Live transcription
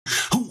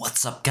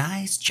What's up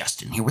guys,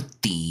 Justin here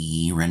with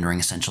the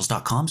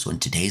renderingessentials.com. So in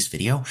today's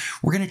video,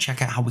 we're going to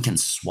check out how we can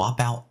swap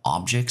out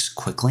objects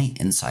quickly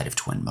inside of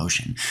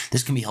Twinmotion.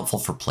 This can be helpful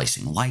for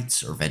placing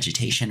lights or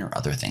vegetation or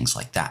other things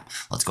like that.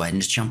 Let's go ahead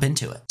and just jump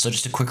into it. So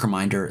just a quick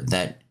reminder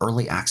that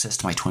early access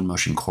to my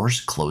Twinmotion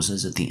course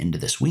closes at the end of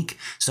this week.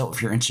 So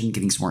if you're interested in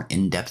getting some more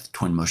in-depth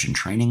Twinmotion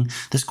training,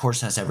 this course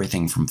has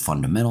everything from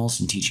fundamentals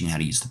and teaching how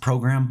to use the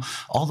program,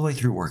 all the way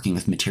through working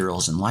with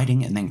materials and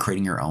lighting and then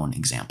creating your own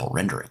example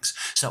renderings.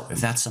 So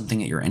if that's something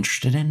that you're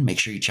interested in, make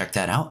sure you check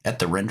that out at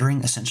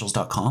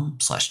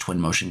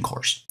therenderinessentials.com/Twinmotion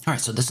course. All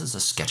right, so this is a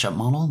SketchUp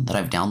model that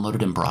I've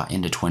downloaded and brought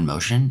into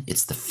Twinmotion.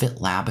 It's the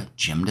FitLab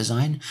gem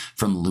design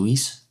from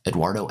Luis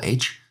Eduardo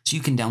H. So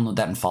you can download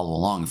that and follow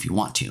along if you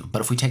want to.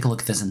 But if we take a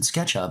look at this in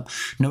SketchUp,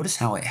 notice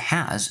how it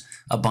has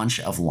a bunch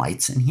of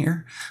lights in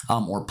here,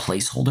 or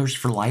placeholders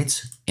for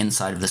lights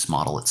inside of this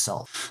model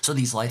itself. So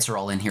these lights are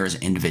all in here as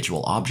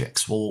individual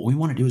objects. Well, what we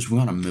want to do is we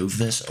want to move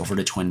this over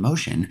to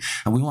Twinmotion,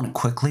 and we want to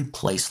quickly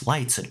place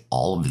lights at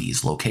all of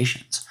these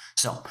locations.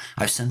 So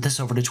I've sent this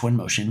over to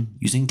Twinmotion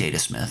using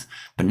Datasmith,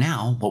 but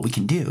now what we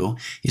can do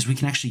is we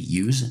can actually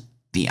use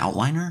the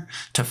outliner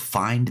to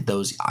find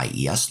those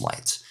IES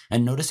lights.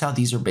 And notice how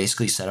these are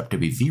basically set up to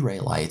be V-Ray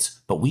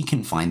lights, but we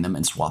can find them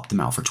and swap them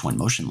out for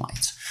Twinmotion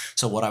lights.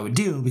 So what I would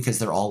do, because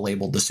they're all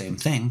labeled the same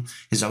thing,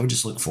 is I would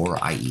just look for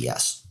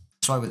IES.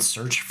 So I would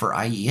search for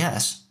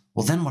IES.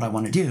 Well, then what I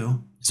want to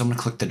do is I'm going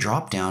to click the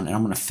drop down and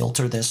I'm going to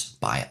filter this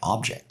by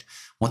object.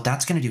 What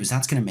that's going to do is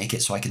that's going to make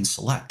it so I can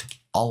select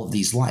all of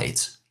these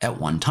lights at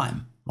one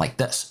time, like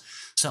this.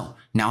 So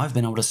now I've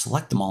been able to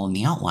select them all in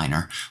the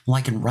outliner. Well,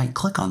 I can right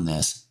click on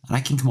this and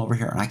I can come over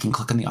here and I can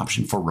click on the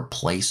option for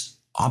replace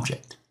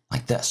object,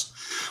 like this.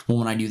 Well,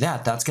 when I do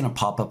that, that's going to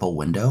pop up a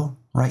window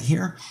right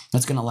here.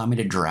 That's going to allow me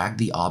to drag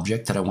the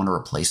object that I want to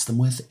replace them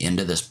with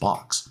into this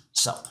box.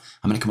 So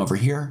I'm going to come over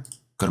here,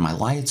 go to my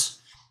lights,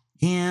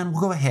 and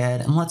we'll go ahead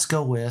and let's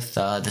go with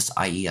this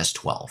IES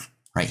 12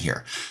 right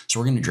here. So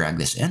we're going to drag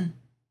this in,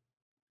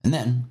 and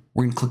then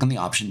we're going to click on the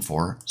option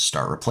for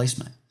start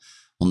replacement.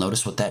 Well,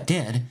 notice what that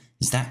did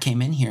is that came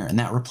in here and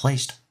that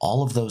replaced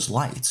all of those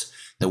lights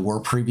that were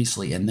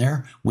previously in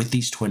there with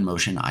these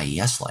Twinmotion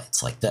IES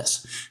lights like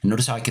this. And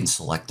notice how I can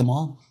select them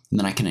all and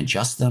then I can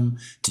adjust them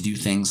to do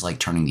things like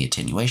turning the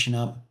attenuation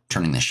up,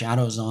 turning the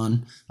shadows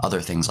on,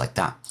 other things like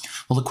that.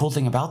 Well, the cool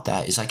thing about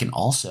that is I can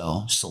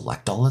also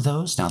select all of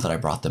those now that I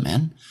brought them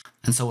in.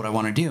 And so what I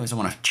want to do is I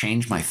want to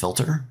change my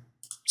filter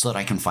so that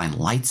I can find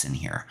lights in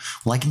here.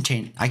 Well, I can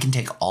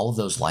take all of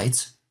those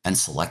lights and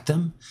select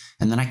them,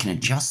 and then I can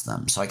adjust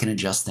them. So I can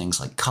adjust things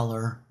like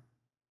color,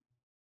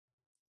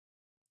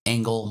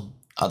 angle,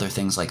 other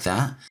things like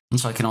that. And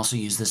so I can also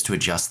use this to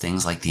adjust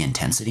things like the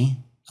intensity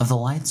of the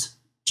lights,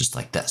 just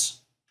like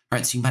this. All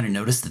right, so you might have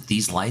noticed that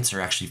these lights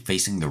are actually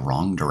facing the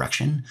wrong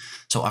direction.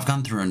 So I've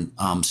gone through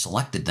and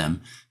selected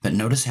them, but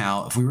notice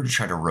how if we were to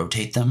try to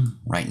rotate them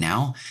right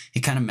now,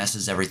 it kind of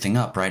messes everything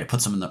up, right? It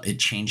puts them in it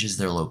changes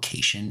their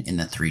location in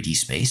the 3D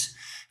space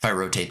if I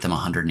rotate them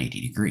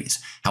 180 degrees.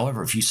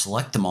 However, if you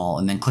select them all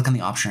and then click on the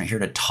option right here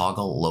to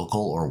toggle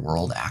local or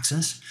world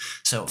axis.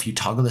 So if you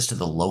toggle this to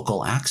the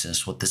local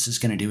axis, what this is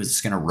going to do is it's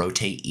going to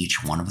rotate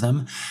each one of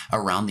them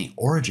around the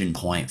origin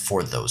point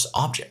for those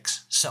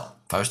objects. So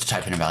if I was to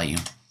type in a value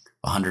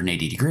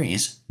 180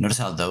 degrees, notice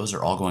how those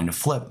are all going to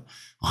flip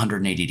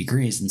 180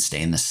 degrees and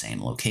stay in the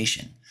same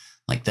location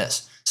like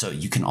this. So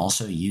you can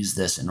also use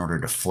this in order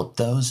to flip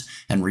those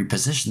and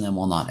reposition them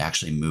while not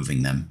actually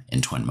moving them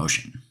in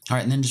Twinmotion. All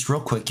right, and then just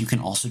real quick, you can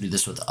also do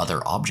this with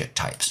other object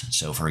types.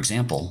 So for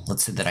example,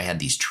 let's say that I had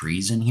these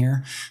trees in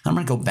here. I'm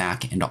going to go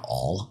back into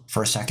all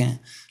for a second,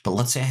 but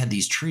let's say I had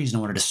these trees and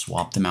I wanted to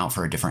swap them out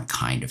for a different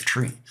kind of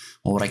tree.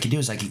 Well, what I could do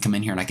is I could come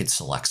in here and I could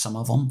select some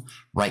of them,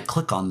 right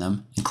click on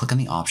them and click on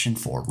the option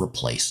for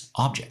replace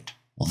object.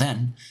 Well,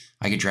 then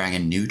I could drag a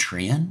new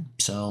tree in.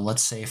 So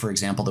let's say, for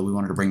example, that we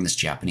wanted to bring this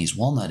Japanese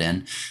walnut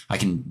in. I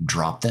can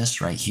drop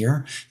this right here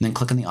and then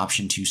click on the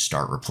option to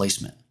start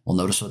replacement. Well,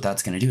 notice what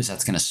that's going to do is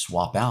that's going to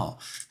swap out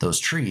those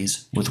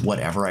trees with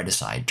whatever I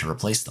decide to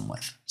replace them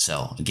with.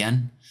 So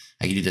again,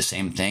 I can do the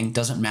same thing.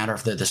 Doesn't matter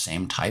if they're the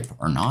same type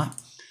or not.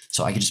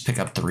 So I can just pick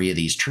up 3 of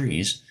these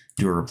trees,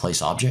 do a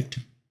replace object,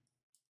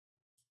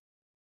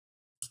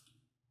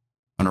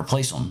 and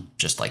replace them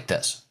just like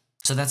this.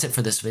 So that's it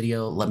for this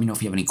video. Let me know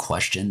if you have any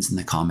questions in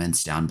the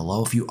comments down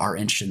below. If you are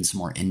interested in some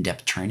more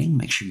in-depth training,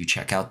 make sure you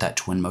check out that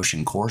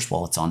Twinmotion course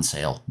while it's on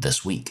sale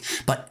this week.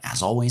 But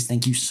as always,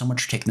 thank you so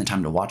much for taking the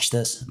time to watch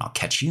this, and I'll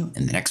catch you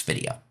in the next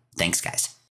video. Thanks, guys.